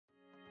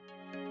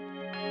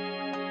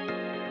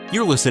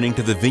You're listening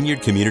to the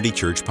Vineyard Community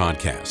Church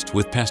podcast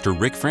with Pastor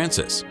Rick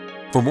Francis.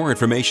 For more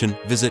information,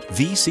 visit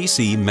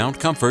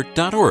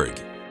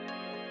vccmountcomfort.org.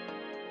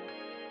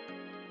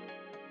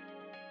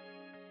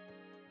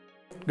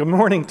 Good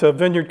morning to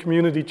Vineyard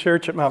Community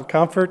Church at Mount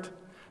Comfort.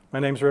 My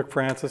name's Rick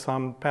Francis.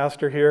 I'm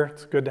pastor here.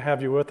 It's good to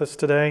have you with us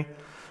today.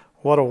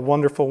 What a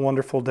wonderful,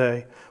 wonderful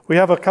day. We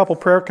have a couple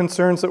prayer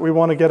concerns that we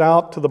want to get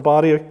out to the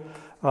body.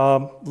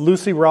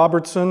 Lucy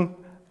Robertson,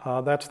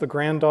 that's the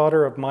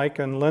granddaughter of Mike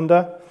and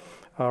Linda.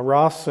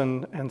 Ross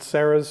and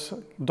Sarah's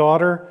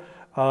daughter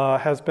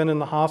has been in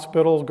the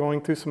hospital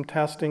going through some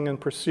testing and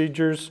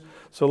procedures.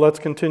 So let's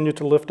continue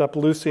to lift up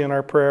Lucy in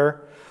our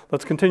prayer.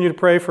 Let's continue to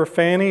pray for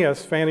Fanny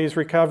as Fanny's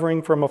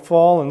recovering from a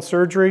fall and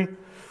surgery.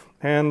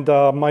 And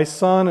my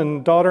son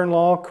and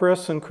daughter-in-law,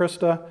 Chris and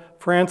Krista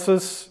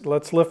Francis,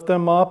 let's lift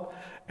them up.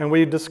 And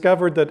we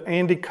discovered that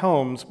Andy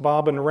Combs,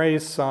 Bob and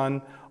Ray's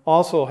son,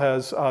 also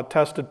has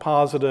tested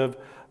positive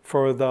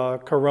for the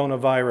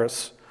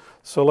coronavirus.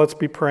 So let's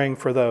be praying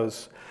for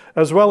those.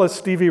 As well as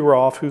Stevie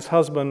Roth, whose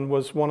husband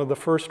was one of the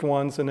first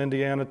ones in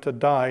Indiana to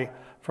die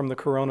from the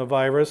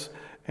coronavirus.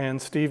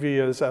 And Stevie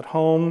is at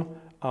home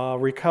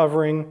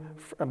recovering,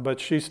 but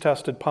she's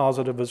tested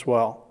positive as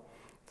well.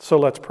 So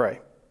let's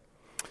pray.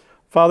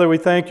 Father, we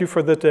thank you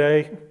for the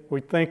day.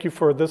 We thank you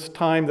for this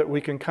time that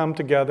we can come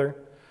together.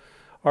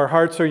 Our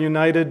hearts are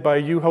united by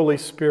you, Holy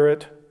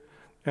Spirit.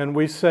 And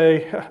we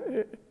say,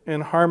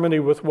 in harmony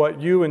with what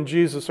you and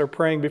Jesus are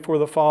praying before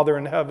the Father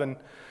in heaven,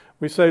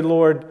 we say,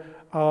 Lord,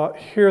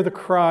 hear the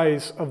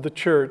cries of the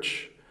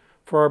church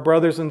for our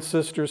brothers and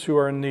sisters who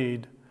are in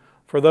need.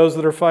 For those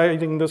that are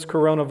fighting this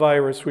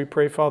coronavirus, we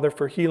pray, Father,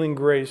 for healing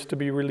grace to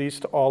be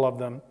released to all of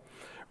them.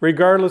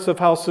 Regardless of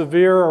how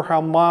severe or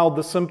how mild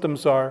the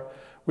symptoms are,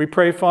 we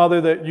pray, Father,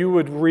 that you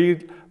would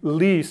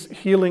release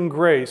healing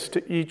grace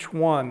to each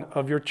one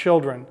of your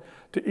children,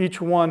 to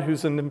each one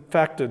who's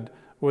infected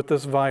with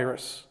this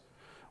virus.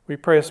 We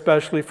pray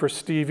especially for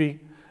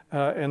Stevie,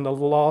 and the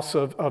loss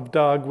of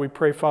Doug. We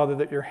pray, Father,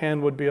 that your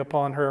hand would be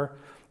upon her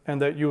and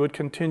that you would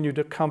continue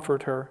to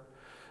comfort her.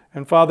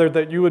 And Father,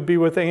 that you would be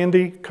with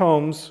Andy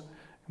Combs.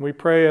 We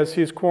pray as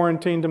he's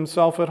quarantined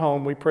himself at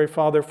home, we pray,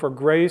 Father, for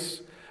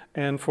grace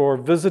and for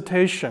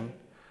visitation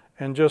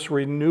and just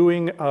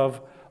renewing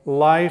of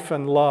life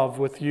and love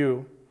with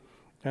you.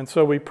 And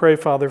so we pray,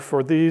 Father,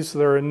 for these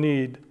that are in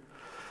need.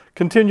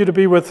 Continue to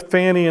be with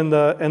Fanny in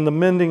the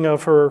mending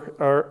of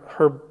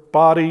her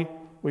body.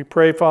 We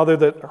pray, Father,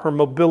 that her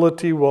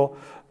mobility will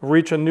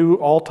reach a new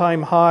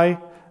all-time high.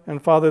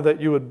 And Father, that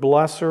you would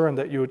bless her and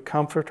that you would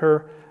comfort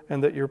her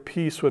and that your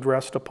peace would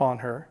rest upon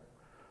her.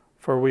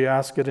 For we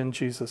ask it in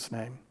Jesus'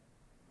 name.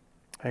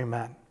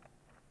 Amen.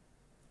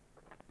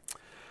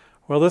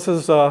 Well, this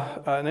is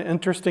an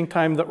interesting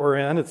time that we're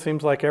in. It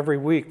seems like every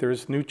week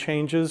there's new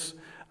changes,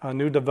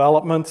 new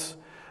developments.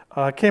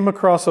 I came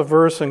across a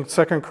verse in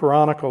 2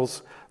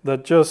 Chronicles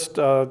that just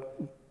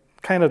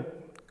kind of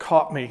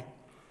caught me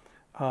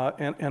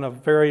in a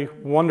very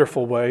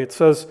wonderful way. It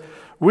says,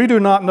 "We do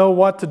not know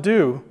what to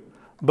do,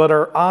 but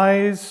our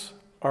eyes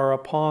are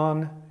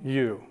upon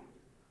you."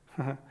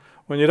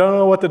 When you don't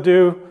know what to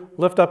do,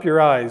 lift up your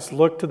eyes,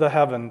 look to the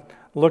heaven,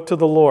 look to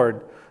the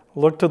Lord,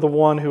 look to the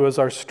one who is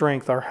our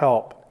strength, our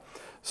help.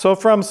 So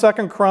from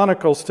 2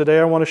 Chronicles today,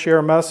 I want to share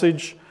a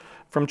message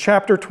from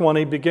chapter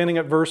 20, beginning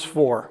at verse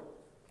 4.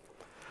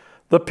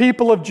 "The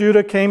people of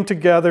Judah came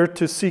together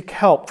to seek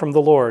help from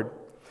the Lord.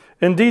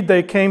 Indeed,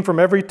 they came from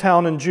every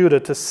town in Judah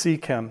to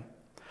seek him.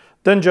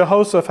 Then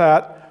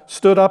Jehoshaphat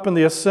stood up in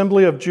the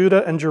assembly of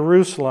Judah and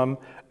Jerusalem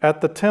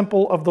at the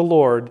temple of the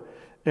Lord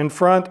in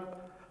front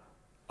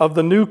of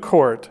the new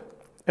court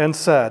and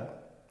said,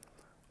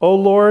 'O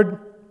Lord,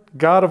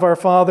 God of our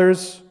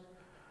fathers,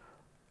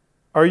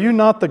 are you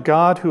not the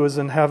God who is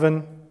in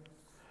heaven?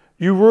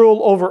 You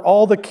rule over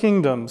all the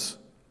kingdoms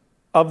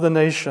of the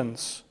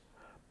nations.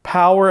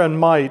 Power and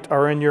might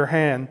are in your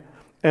hand,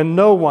 and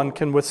no one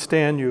can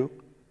withstand you.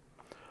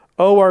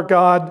 O our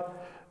God,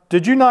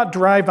 did you not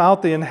drive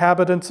out the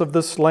inhabitants of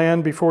this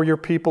land before your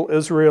people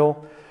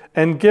Israel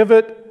and give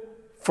it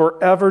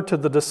forever to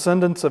the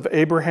descendants of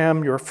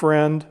Abraham, your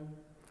friend?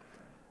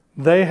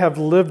 They have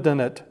lived in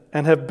it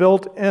and have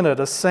built in it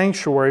a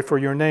sanctuary for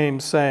your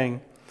name,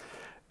 saying,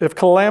 if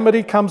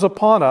calamity comes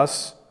upon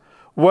us,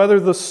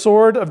 whether the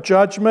sword of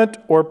judgment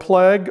or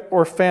plague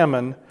or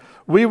famine,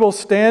 we will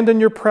stand in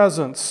your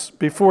presence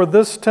before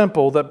this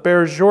temple that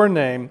bears your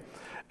name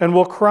and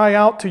will cry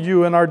out to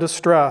you in our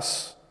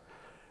distress,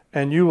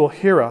 and you will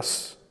hear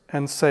us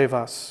and save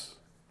us."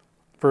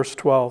 Verse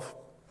 12.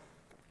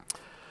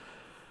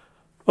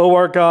 "O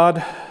our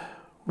God,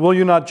 will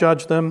you not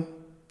judge them?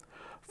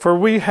 For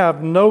we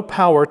have no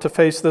power to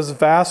face this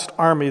vast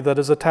army that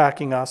is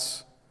attacking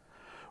us.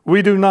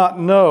 We do not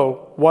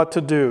know what to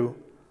do,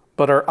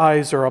 but our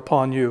eyes are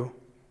upon you."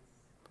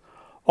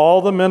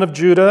 All the men of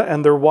Judah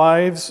and their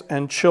wives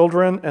and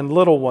children and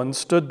little ones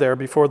stood there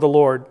before the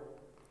Lord.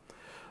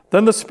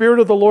 Then the Spirit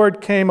of the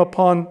Lord came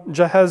upon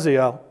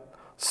Jehaziel,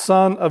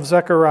 son of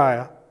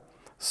Zechariah,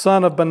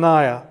 son of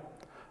Benaiah,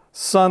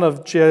 son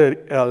of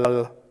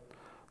Jeiel,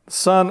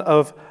 son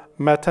of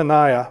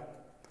Mattaniah,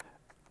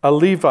 a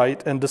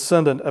Levite and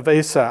descendant of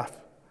Asaph,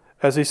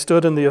 as he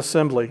stood in the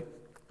assembly.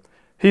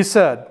 He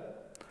said,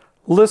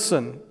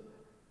 "Listen,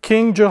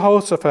 King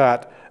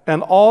Jehoshaphat,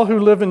 and all who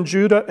live in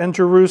Judah and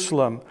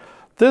Jerusalem,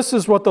 this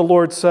is what the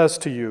Lord says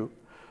to you.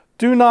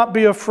 Do not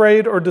be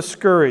afraid or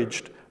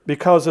discouraged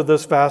because of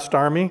this vast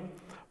army,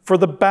 for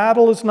the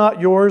battle is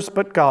not yours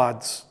but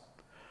God's.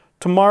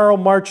 Tomorrow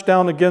march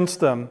down against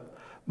them.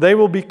 They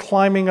will be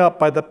climbing up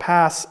by the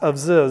pass of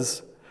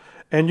Ziz,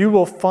 and you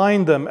will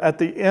find them at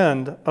the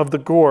end of the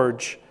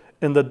gorge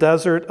in the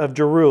desert of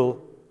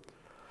Jeruel.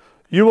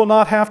 You will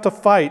not have to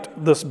fight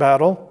this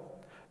battle.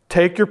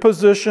 Take your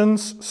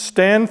positions,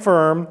 stand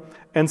firm,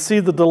 and see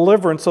the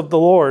deliverance of the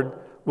Lord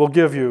will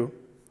give you.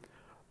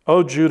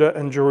 O Judah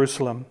and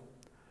Jerusalem,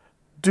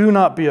 do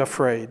not be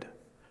afraid.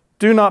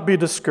 Do not be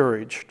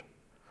discouraged.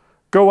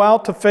 Go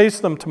out to face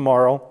them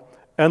tomorrow,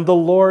 and the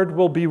Lord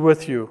will be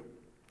with you."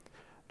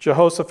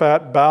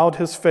 Jehoshaphat bowed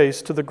his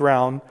face to the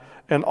ground,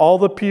 and all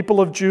the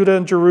people of Judah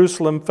and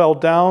Jerusalem fell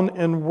down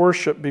in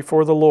worship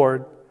before the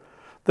Lord.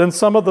 Then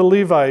some of the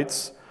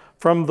Levites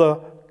from the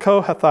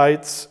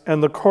Kohathites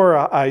and the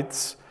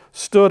Korahites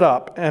stood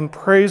up and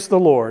praised the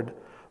Lord,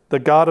 the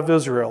God of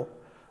Israel,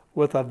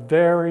 with a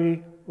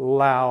very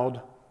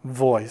loud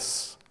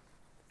voice.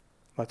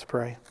 Let's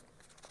pray.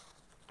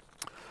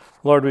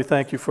 Lord, we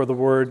thank you for the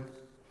word.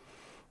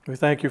 We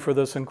thank you for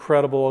this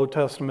incredible Old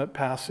Testament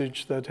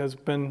passage that has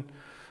been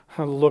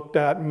looked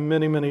at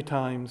many, many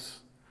times.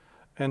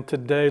 And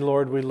today,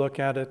 Lord, we look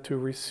at it to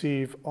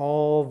receive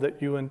all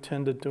that you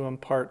intended to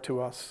impart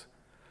to us.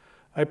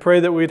 I pray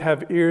that we'd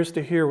have ears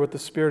to hear what the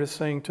Spirit is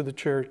saying to the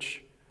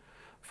church.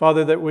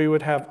 Father, that we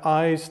would have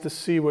eyes to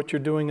see what you're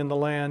doing in the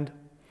land,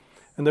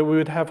 and that we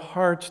would have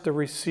hearts to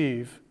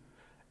receive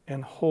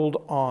and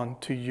hold on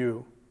to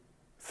you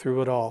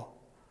through it all.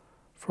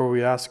 For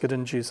we ask it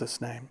in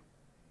Jesus' name.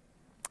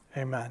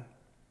 Amen.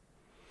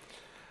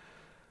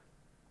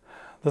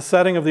 The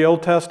setting of the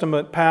Old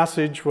Testament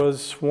passage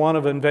was one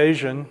of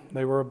invasion.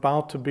 They were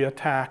about to be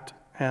attacked,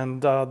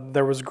 and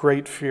there was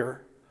great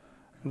fear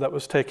that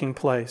was taking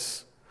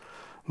place.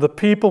 The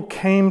people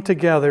came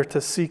together to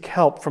seek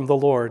help from the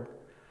Lord.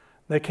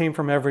 They came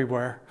from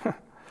everywhere,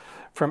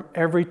 from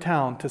every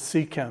town to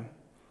seek him.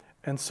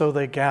 And so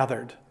they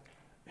gathered,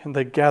 and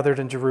they gathered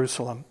in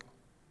Jerusalem.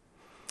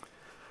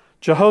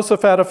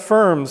 Jehoshaphat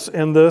affirms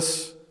in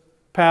this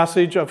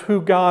passage of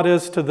who God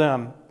is to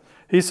them.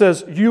 He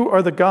says, "You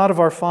are the God of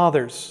our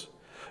fathers.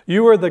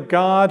 You are the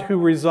God who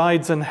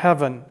resides in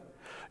heaven.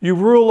 You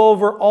rule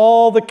over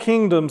all the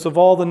kingdoms of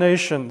all the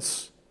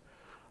nations.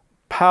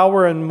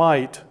 Power and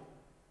might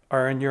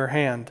are in your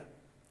hand.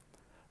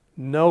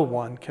 No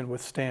one can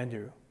withstand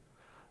you."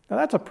 Now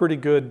that's a pretty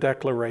good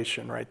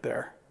declaration right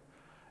there.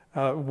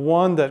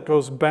 One that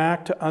goes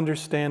back to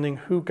understanding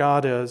who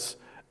God is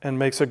and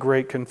makes a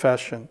great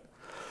confession.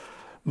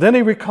 Then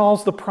he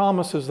recalls the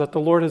promises that the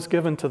Lord has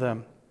given to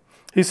them.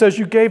 He says,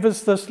 "You gave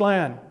us this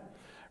land.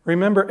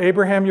 Remember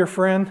Abraham, your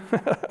friend?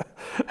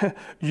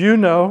 You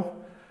know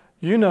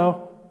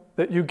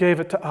that you gave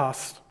it to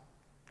us.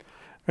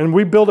 And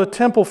we built a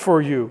temple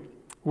for you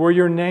where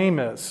your name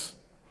is."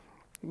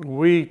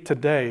 We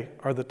today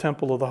are the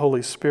temple of the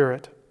Holy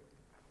Spirit.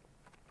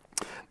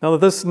 Now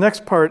this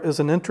next part is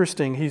an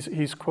interesting,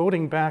 he's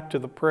quoting back to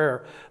the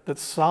prayer that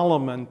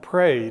Solomon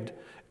prayed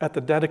at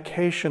the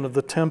dedication of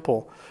the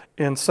temple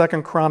in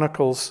 2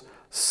 Chronicles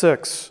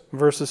 6,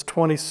 verses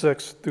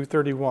 26 through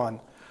 31.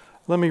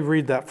 Let me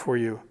read that for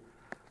you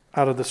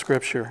out of the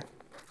scripture.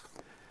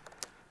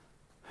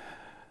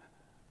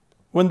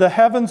 "When the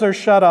heavens are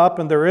shut up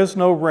and there is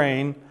no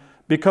rain,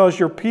 because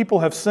your people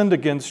have sinned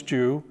against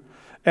you,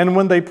 and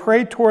when they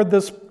pray toward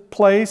this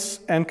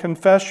place and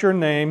confess your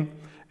name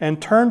and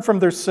turn from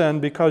their sin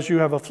because you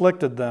have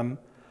afflicted them,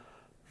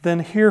 then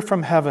hear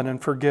from heaven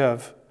and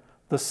forgive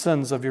the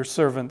sins of your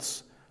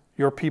servants,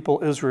 your people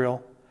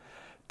Israel.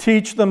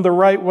 Teach them the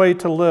right way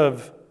to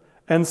live,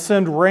 and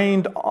send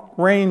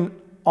rain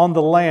on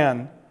the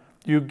land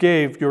you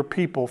gave your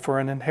people for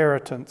an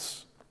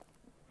inheritance.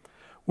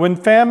 When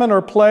famine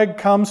or plague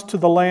comes to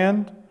the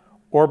land,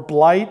 or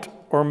blight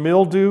or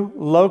mildew,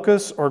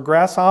 locusts or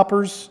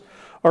grasshoppers,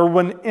 or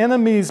when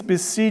enemies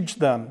besiege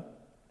them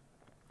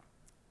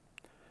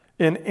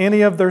in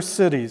any of their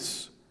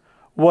cities,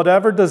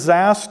 whatever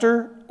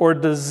disaster or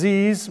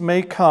disease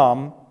may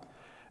come,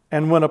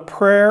 and when a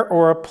prayer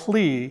or a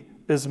plea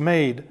is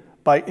made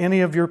by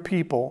any of your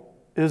people,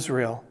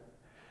 Israel,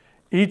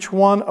 each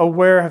one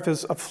aware of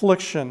his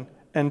affliction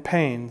and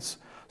pains,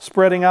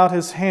 spreading out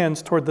his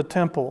hands toward the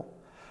temple,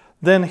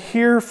 then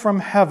hear from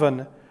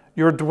heaven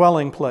your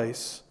dwelling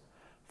place.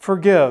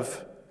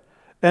 Forgive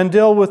and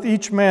deal with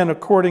each man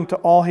according to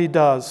all he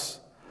does,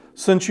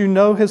 since you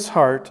know his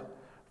heart,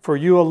 for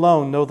you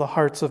alone know the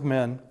hearts of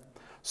men,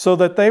 so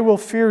that they will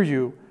fear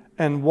you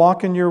and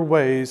walk in your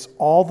ways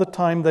all the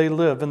time they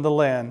live in the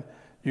land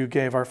you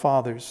gave our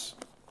fathers."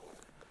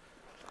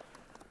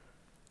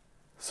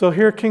 So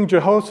here King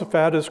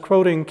Jehoshaphat is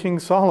quoting King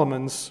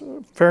Solomon's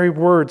very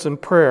words in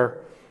prayer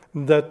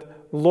that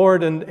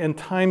Lord, in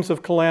times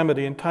of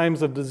calamity, in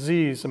times of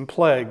disease and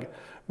plague,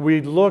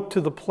 we look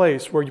to the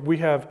place where we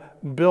have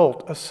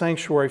built a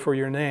sanctuary for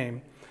your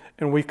name.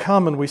 And we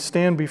come and we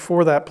stand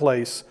before that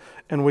place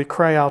and we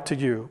cry out to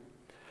you.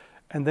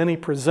 And then he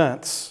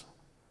presents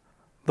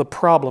the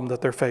problem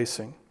that they're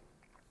facing.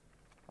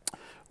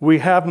 We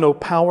have no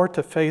power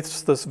to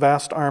face this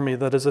vast army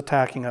that is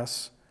attacking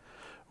us.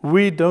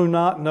 We do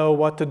not know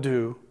what to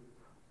do,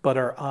 but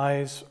our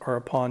eyes are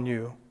upon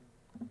you.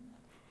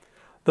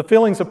 The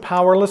feelings of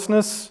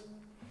powerlessness,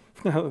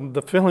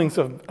 the feelings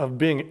of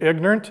being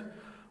ignorant,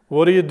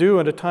 what do you do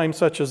at a time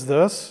such as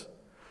this?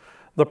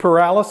 The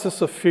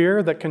paralysis of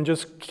fear that can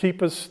just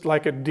keep us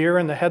like a deer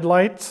in the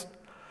headlights.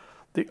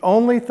 The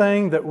only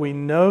thing that we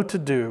know to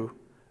do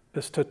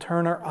is to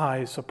turn our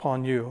eyes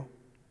upon you.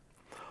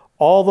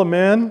 All the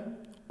men,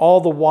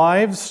 all the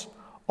wives,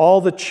 all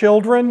the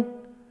children,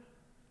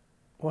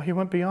 well, he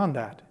went beyond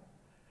that.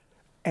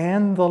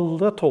 And the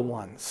little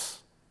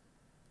ones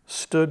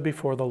stood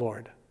before the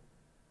Lord.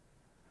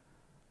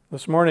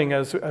 This morning,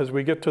 as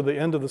we get to the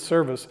end of the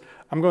service,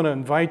 I'm going to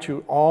invite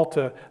you all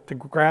to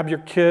grab your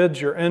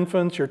kids, your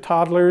infants, your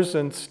toddlers,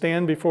 and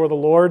stand before the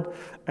Lord,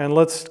 and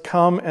let's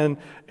come and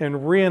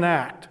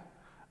reenact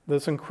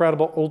this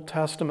incredible Old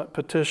Testament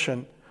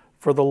petition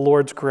for the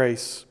Lord's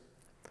grace.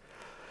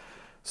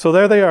 So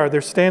there they are.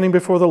 They're standing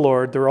before the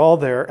Lord. They're all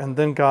there, and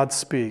then God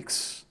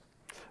speaks.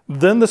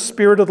 Then the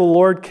Spirit of the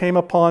Lord came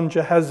upon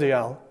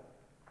Jehaziel.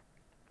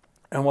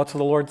 And what's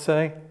the Lord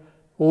say?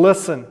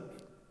 Listen.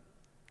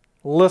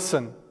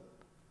 Listen.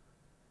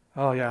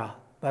 Oh yeah,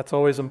 that's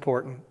always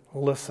important.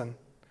 Listen.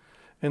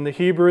 In the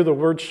Hebrew, the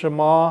word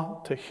shema,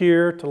 to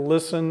hear, to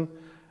listen,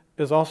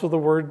 is also the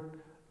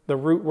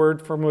root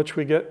word from which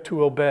we get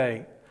to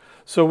obey.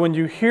 So when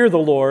you hear the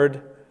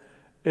Lord,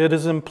 it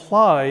is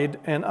implied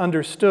and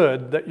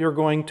understood that you're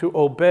going to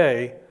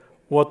obey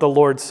what the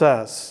Lord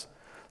says.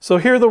 So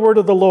hear the word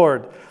of the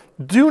Lord.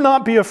 Do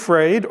not be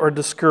afraid or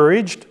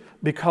discouraged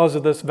because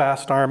of this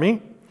vast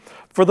army,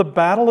 for the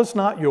battle is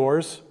not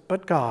yours,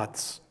 but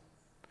God's.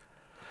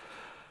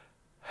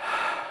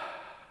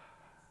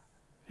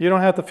 You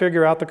don't have to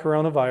figure out the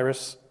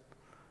coronavirus.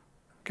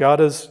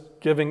 God is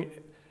giving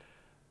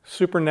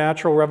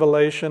supernatural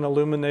revelation,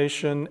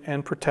 illumination,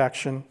 and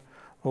protection.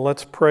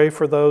 Let's pray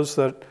for those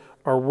that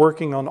are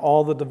working on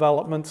all the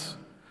developments,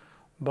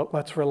 but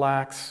let's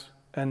relax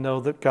and know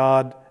that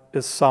God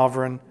is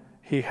sovereign.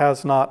 He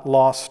has not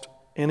lost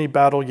any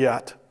battle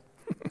yet.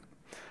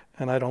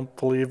 And I don't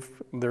believe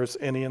there's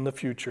any in the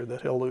future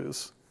that he'll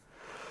lose.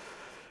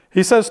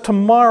 He says,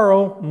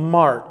 tomorrow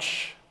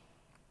march.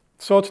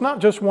 So it's not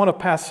just one of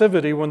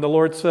passivity when the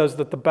Lord says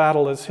that the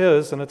battle is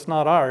his and it's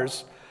not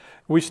ours.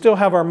 We still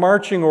have our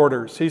marching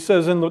orders. He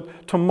says,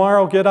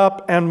 tomorrow get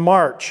up and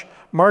march.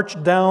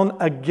 March down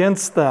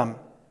against them.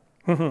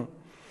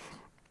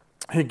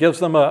 He gives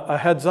them a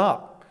heads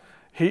up.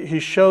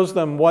 He shows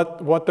them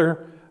what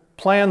their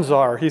plans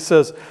are. He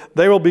says,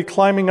 they will be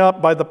climbing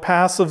up by the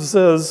pass of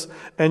Ziz,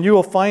 and you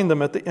will find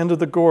them at the end of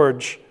the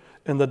gorge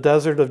in the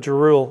desert of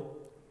Jeruel.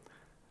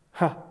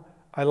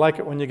 I like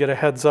it when you get a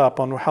heads up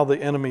on how the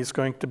enemy is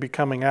going to be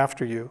coming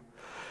after you.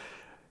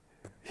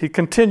 He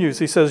continues,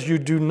 he says, you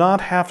do not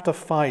have to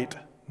fight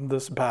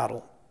this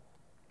battle,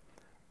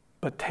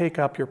 but take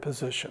up your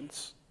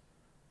positions.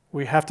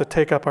 We have to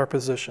take up our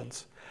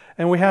positions.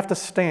 And we have to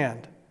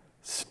stand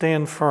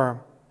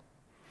firm.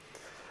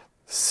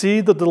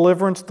 See the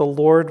deliverance the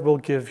Lord will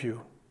give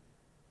you.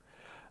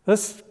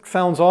 This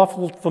sounds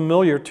awful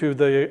familiar to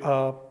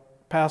the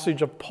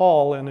passage of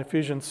Paul in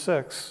Ephesians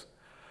 6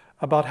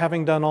 about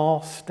having done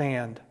all,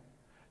 stand.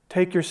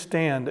 Take your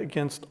stand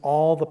against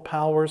all the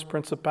powers,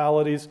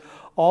 principalities,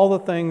 all the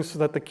things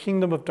that the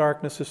kingdom of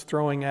darkness is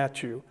throwing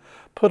at you.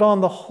 Put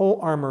on the whole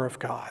armor of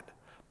God.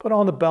 Put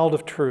on the belt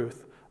of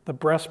truth, the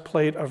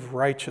breastplate of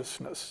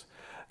righteousness.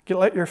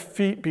 Let your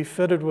feet be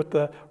fitted with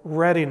the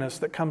readiness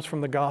that comes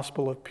from the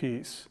gospel of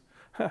peace.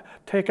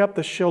 Take up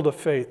the shield of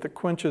faith that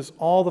quenches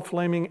all the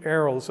flaming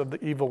arrows of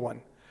the evil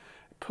one.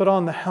 Put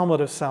on the helmet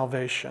of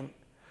salvation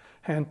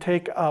and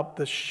take up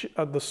the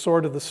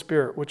sword of the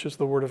Spirit, which is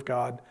the word of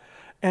God,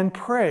 and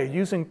pray,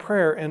 using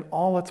prayer in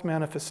all its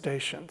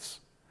manifestations.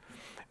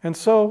 And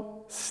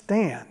so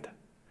stand.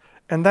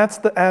 And that's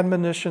the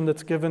admonition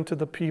that's given to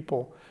the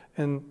people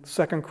in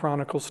 2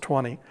 Chronicles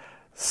 20.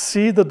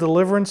 See the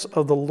deliverance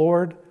of the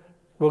Lord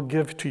will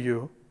give to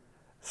you.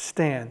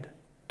 Stand.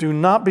 Do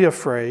not be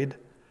afraid.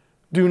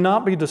 Do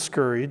not be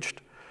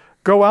discouraged.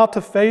 Go out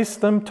to face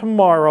them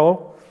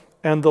tomorrow,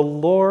 and the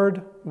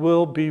Lord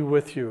will be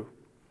with you.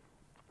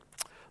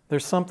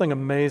 There's something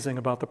amazing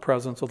about the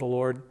presence of the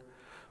Lord.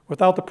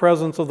 Without the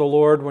presence of the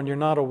Lord, when you're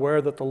not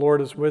aware that the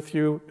Lord is with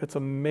you, it's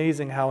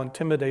amazing how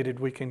intimidated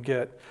we can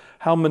get,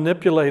 how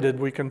manipulated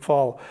we can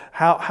fall,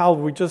 how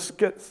we just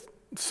get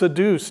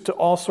seduced to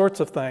all sorts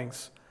of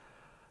things.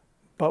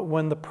 But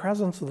when the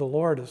presence of the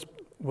Lord is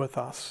with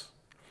us,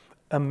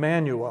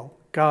 Emmanuel,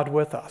 God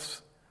with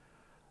us,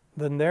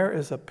 then there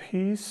is a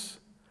peace,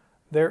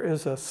 there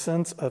is a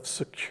sense of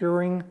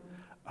securing,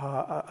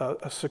 a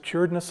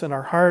securedness in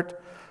our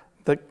heart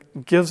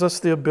that gives us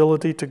the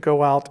ability to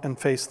go out and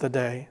face the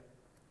day.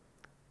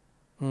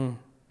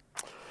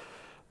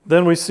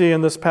 Then we see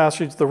in this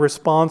passage the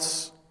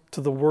response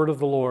to the word of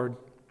the Lord.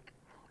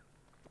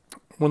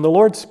 When the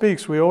Lord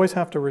speaks, we always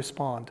have to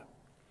respond.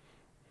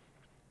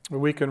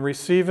 We can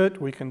receive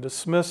it, we can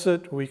dismiss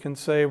it, we can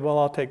say, well,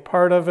 I'll take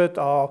part of it,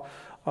 I'll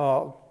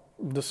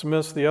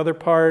dismiss the other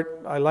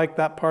part, I like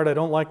that part, I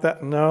don't like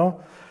that.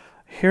 No.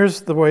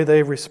 Here's the way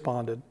they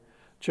responded.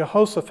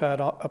 Jehoshaphat,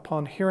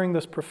 upon hearing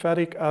this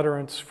prophetic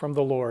utterance from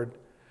the Lord,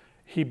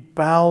 he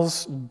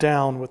bows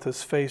down with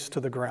his face to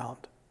the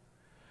ground.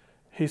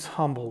 He's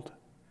humbled.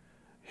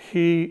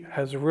 He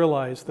has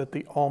realized that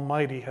the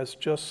Almighty has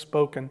just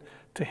spoken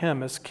to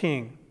him as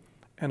king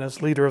and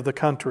as leader of the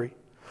country.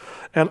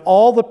 And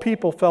all the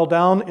people fell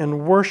down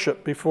in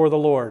worship before the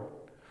Lord.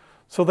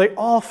 So they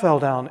all fell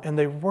down and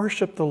they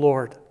worshiped the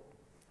Lord.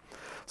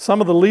 Some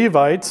of the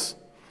Levites,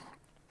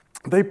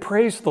 they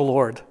praised the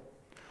Lord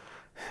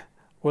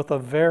with a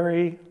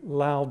very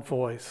loud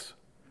voice.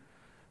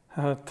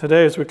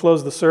 Today, as we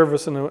close the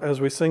service and as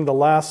we sing the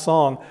last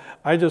song,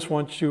 I just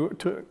want you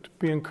to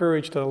be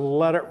encouraged to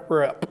let it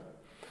rip.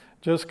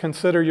 Just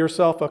consider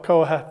yourself a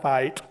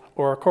Kohathite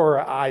or a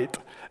Korahite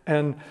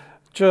and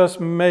just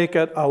make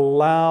it a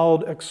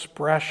loud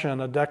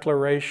expression, a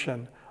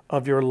declaration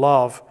of your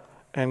love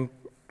and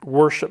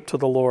worship to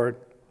the Lord.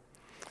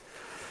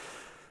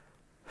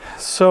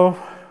 So,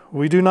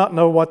 we do not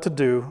know what to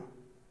do,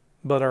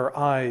 but our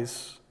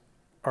eyes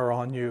are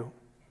on you.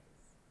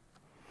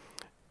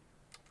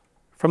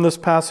 From this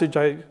passage,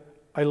 I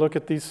look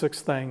at these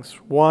 6 things.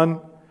 1,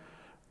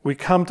 we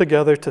come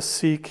together to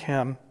seek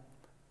Him,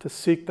 to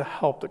seek the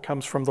help that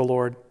comes from the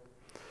Lord.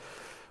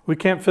 We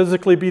can't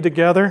physically be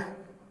together,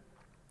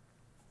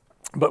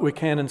 but we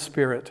can in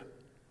spirit.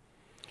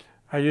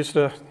 I used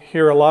to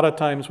hear a lot of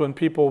times when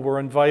people were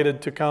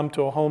invited to come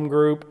to a home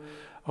group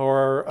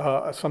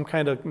or some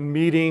kind of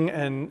meeting,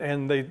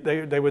 and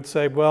they would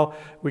say, well,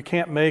 we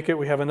can't make it,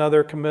 we have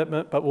another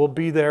commitment, but we'll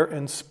be there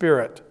in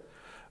spirit,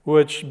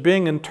 which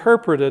being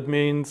interpreted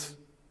means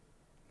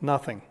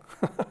nothing.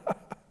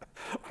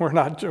 We're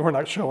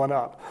not showing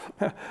up.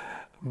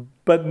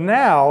 But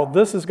now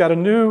this has got a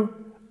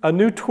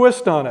new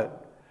twist on it.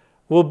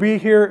 We'll be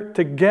here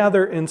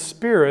together in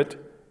spirit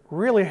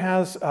really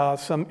has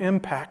some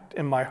impact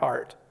in my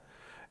heart.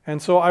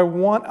 And so I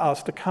want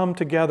us to come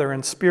together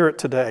in spirit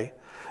today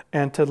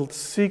and to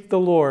seek the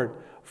Lord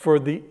for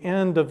the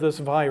end of this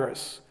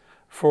virus,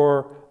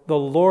 for the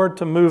Lord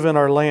to move in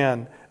our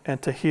land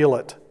and to heal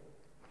it.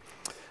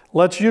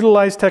 Let's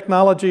utilize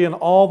technology in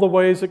all the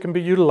ways it can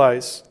be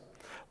utilized.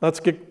 Let's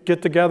get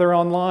together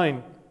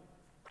online.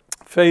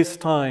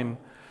 FaceTime,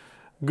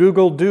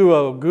 Google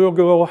Duo,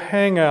 Google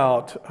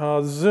Hangout,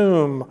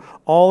 Zoom,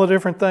 all the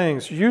different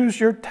things. Use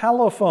your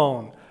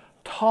telephone.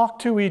 Talk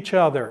to each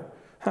other.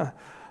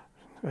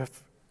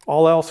 If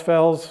all else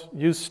fails,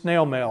 use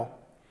snail mail.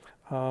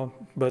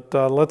 But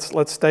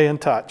let's stay in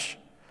touch.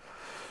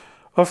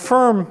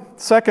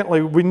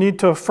 Secondly, we need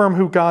to affirm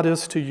who God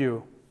is to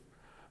you.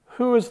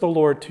 Who is the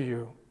Lord to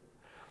you?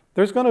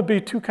 There's going to be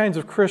 2 kinds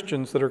of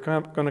Christians that are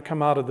going to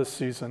come out of this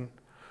season.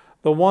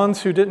 The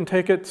ones who didn't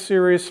take it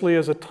seriously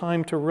as a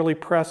time to really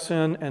press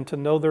in and to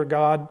know their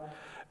God,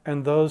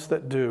 and those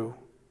that do,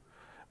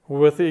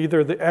 with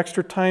either the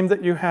extra time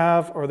that you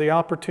have or the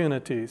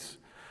opportunities.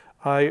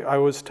 I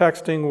was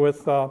texting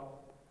with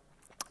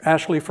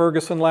Ashley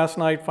Ferguson last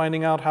night,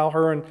 finding out how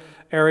her and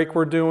Eric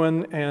were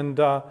doing, and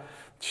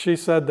she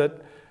said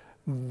that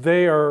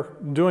they are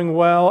doing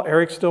well.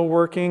 Eric's still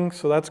working,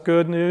 so that's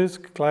good news.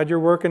 Glad you're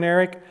working,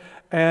 Eric.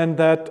 And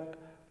that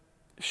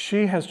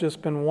she has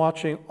just been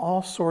watching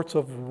all sorts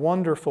of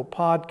wonderful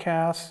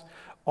podcasts,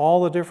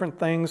 all the different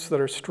things that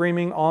are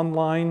streaming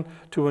online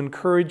to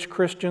encourage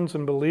Christians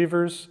and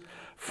believers.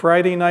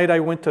 Friday night, I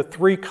went to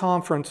 3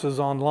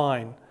 conferences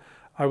online.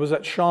 I was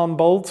at Sean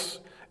Bolt's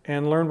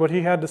and learned what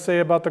he had to say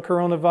about the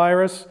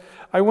coronavirus.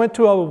 I went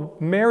to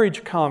a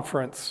marriage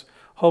conference.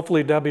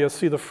 Hopefully, Debbie will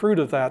see the fruit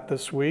of that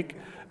this week,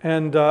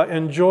 and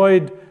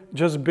enjoyed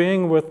just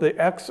being with the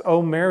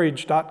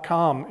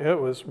xomarriage.com. It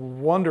was a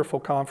wonderful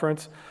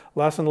conference.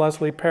 Les and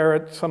Leslie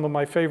Parrott, some of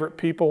my favorite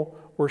people,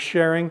 were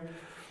sharing.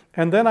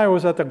 And then I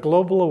was at the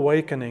Global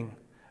Awakening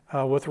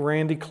with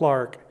Randy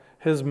Clark,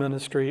 his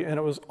ministry, and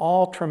it was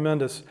all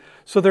tremendous.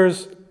 So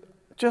there's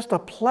just a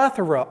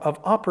plethora of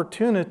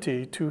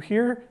opportunity to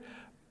hear,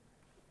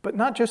 but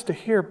not just to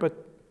hear,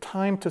 but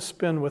time to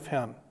spend with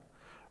Him.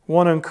 I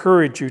want to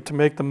encourage you to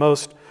make the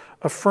most,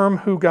 affirm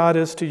who God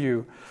is to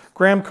you.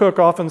 Graham Cook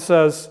often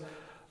says,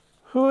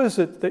 who is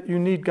it that you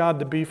need God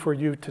to be for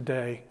you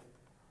today?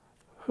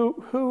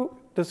 Who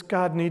does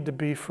God need to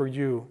be for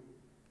you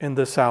in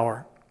this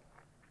hour?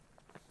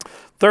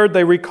 Third,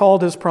 they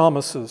recalled His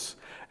promises.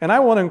 And I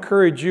want to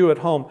encourage you at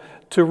home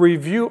to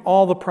review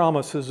all the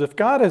promises. If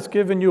God has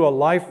given you a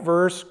life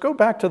verse, go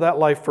back to that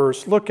life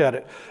verse, look at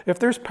it. If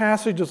there's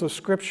passages of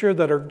Scripture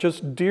that are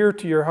just dear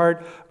to your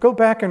heart, go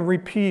back and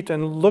repeat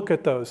and look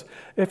at those.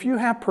 If you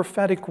have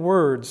prophetic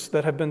words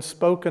that have been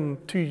spoken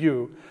to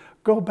you,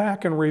 go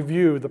back and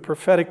review the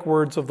prophetic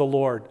words of the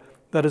Lord.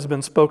 that has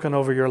been spoken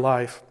over your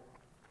life.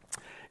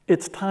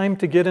 It's time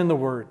to get in the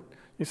Word.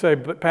 You say,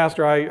 but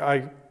Pastor,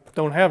 I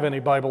don't have any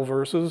Bible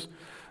verses.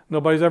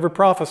 Nobody's ever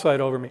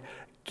prophesied over me.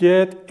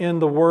 Get in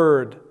the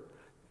Word.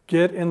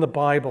 Get in the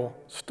Bible.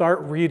 Start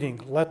reading.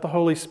 Let the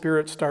Holy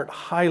Spirit start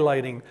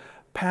highlighting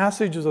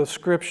passages of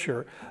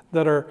Scripture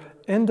that are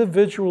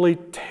individually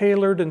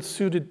tailored and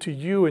suited to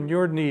you and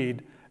your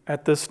need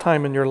at this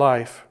time in your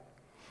life.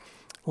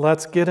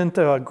 Let's get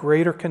into a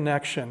greater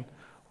connection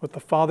with the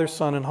Father,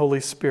 Son, and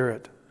Holy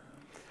Spirit.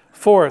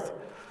 Fourth,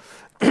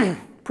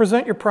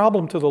 present your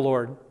problem to the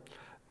Lord.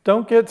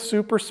 Don't get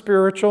super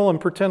spiritual and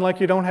pretend like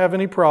you don't have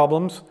any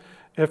problems.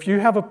 If you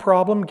have a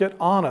problem, get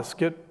honest.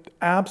 Get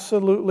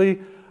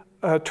absolutely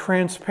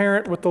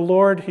transparent with the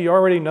Lord. He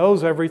already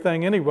knows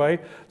everything anyway,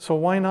 so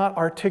why not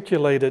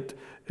articulate it?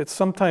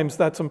 Sometimes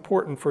that's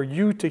important for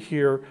you to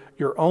hear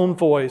your own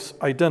voice,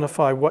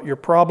 identify what your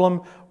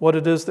problem, what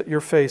it is that you're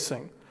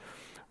facing,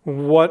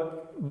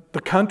 what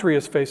the country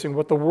is facing,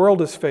 what the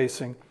world is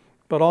facing,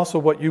 but also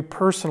what you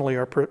personally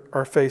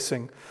are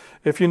facing.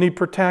 If you need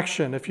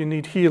protection, if you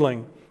need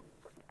healing,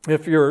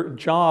 if your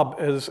job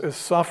is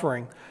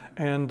suffering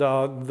and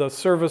the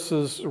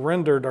services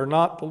rendered are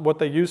not what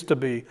they used to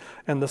be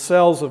and the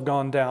sales have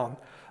gone down,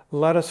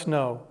 let us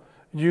know.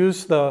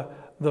 Use the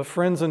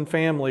friends and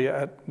family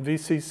at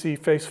VCC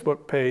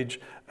Facebook page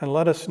and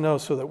let us know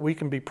so that we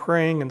can be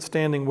praying and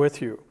standing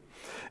with you.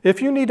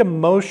 If you need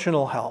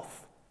emotional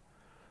health,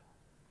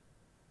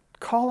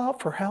 call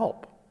out for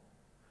help.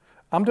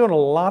 I'm doing a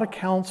lot of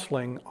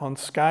counseling on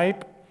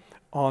Skype,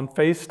 on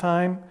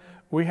FaceTime.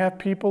 We have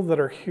people that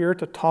are here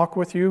to talk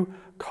with you.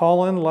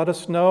 Call in, let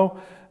us know,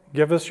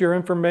 give us your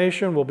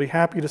information. We'll be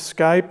happy to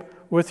Skype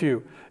with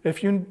you.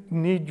 If you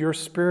need your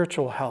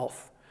spiritual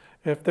health,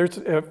 if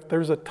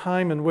there's a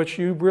time in which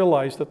you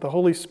realize that the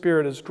Holy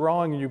Spirit is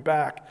drawing you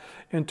back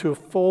into a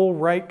full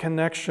right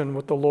connection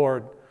with the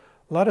Lord,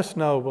 let us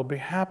know. We'll be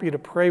happy to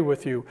pray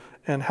with you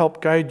and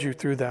help guide you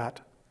through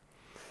that.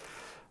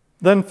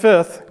 Then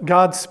fifth,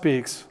 God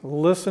speaks.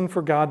 Listen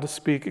for God to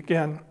speak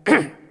again.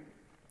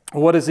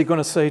 What is He going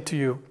to say to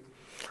you?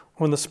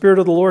 When the Spirit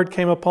of the Lord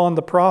came upon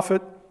the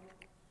prophet,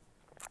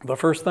 the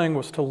first thing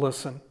was to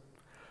listen.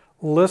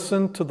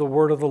 Listen to the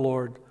word of the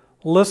Lord.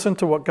 Listen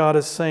to what God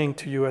is saying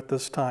to you at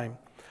this time.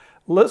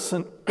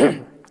 Listen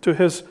to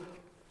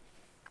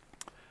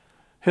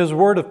His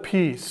word of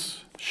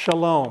peace,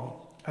 shalom,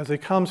 as He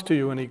comes to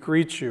you and He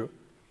greets you.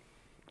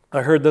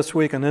 I heard this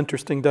week an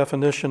interesting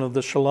definition of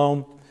the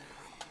shalom.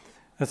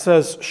 It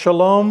says,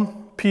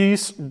 shalom,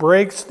 peace,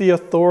 breaks the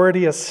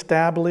authority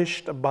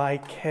established by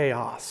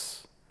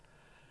chaos.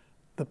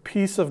 The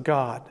peace of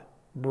God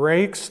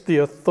breaks the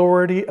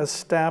authority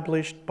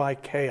established by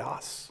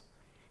chaos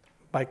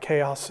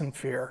and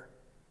fear.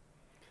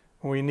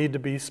 We need to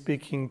be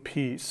speaking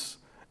peace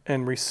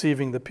and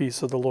receiving the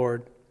peace of the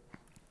Lord.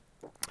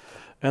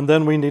 And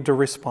then we need to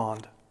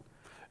respond.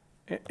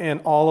 In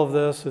all of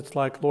this, it's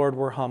like, Lord,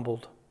 we're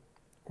humbled.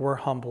 We're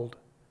humbled.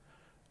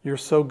 You're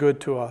so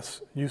good to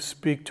us. You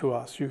speak to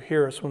us. You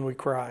hear us when we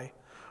cry.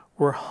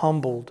 We're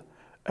humbled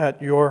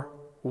at your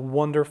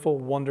wonderful,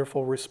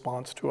 wonderful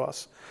response to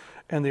us.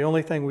 And the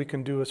only thing we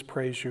can do is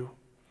praise you,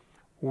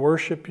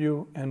 worship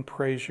you, and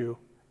praise you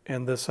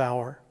in this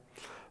hour.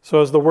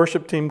 So as the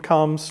worship team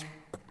comes,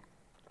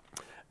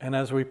 and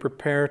as we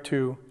prepare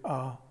to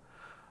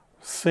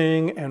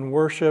sing and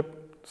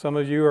worship, some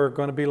of you are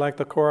going to be like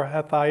the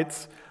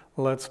Korahathites.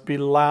 Let's be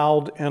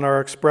loud in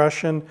our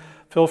expression.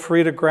 Feel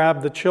free to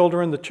grab the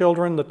children,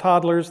 the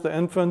toddlers, the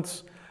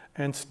infants,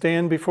 and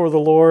stand before the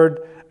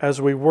Lord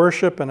as we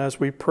worship and as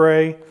we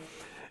pray.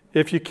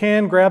 If you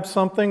can, grab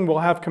something. We'll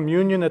have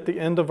communion at the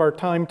end of our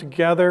time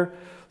together,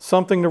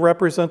 something to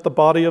represent the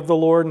body of the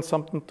Lord and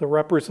something to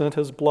represent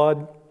His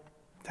blood.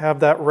 Have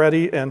that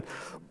ready, and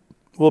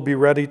we'll be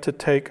ready to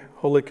take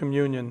Holy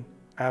Communion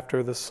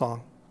after this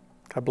song.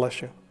 God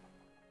bless you.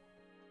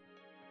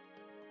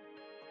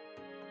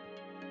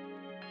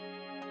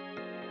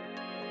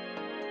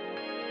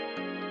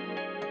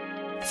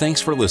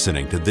 Thanks for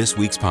listening to this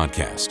week's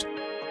podcast.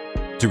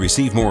 To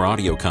receive more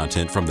audio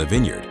content from the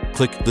Vineyard,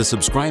 click the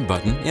subscribe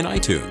button in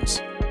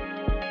iTunes.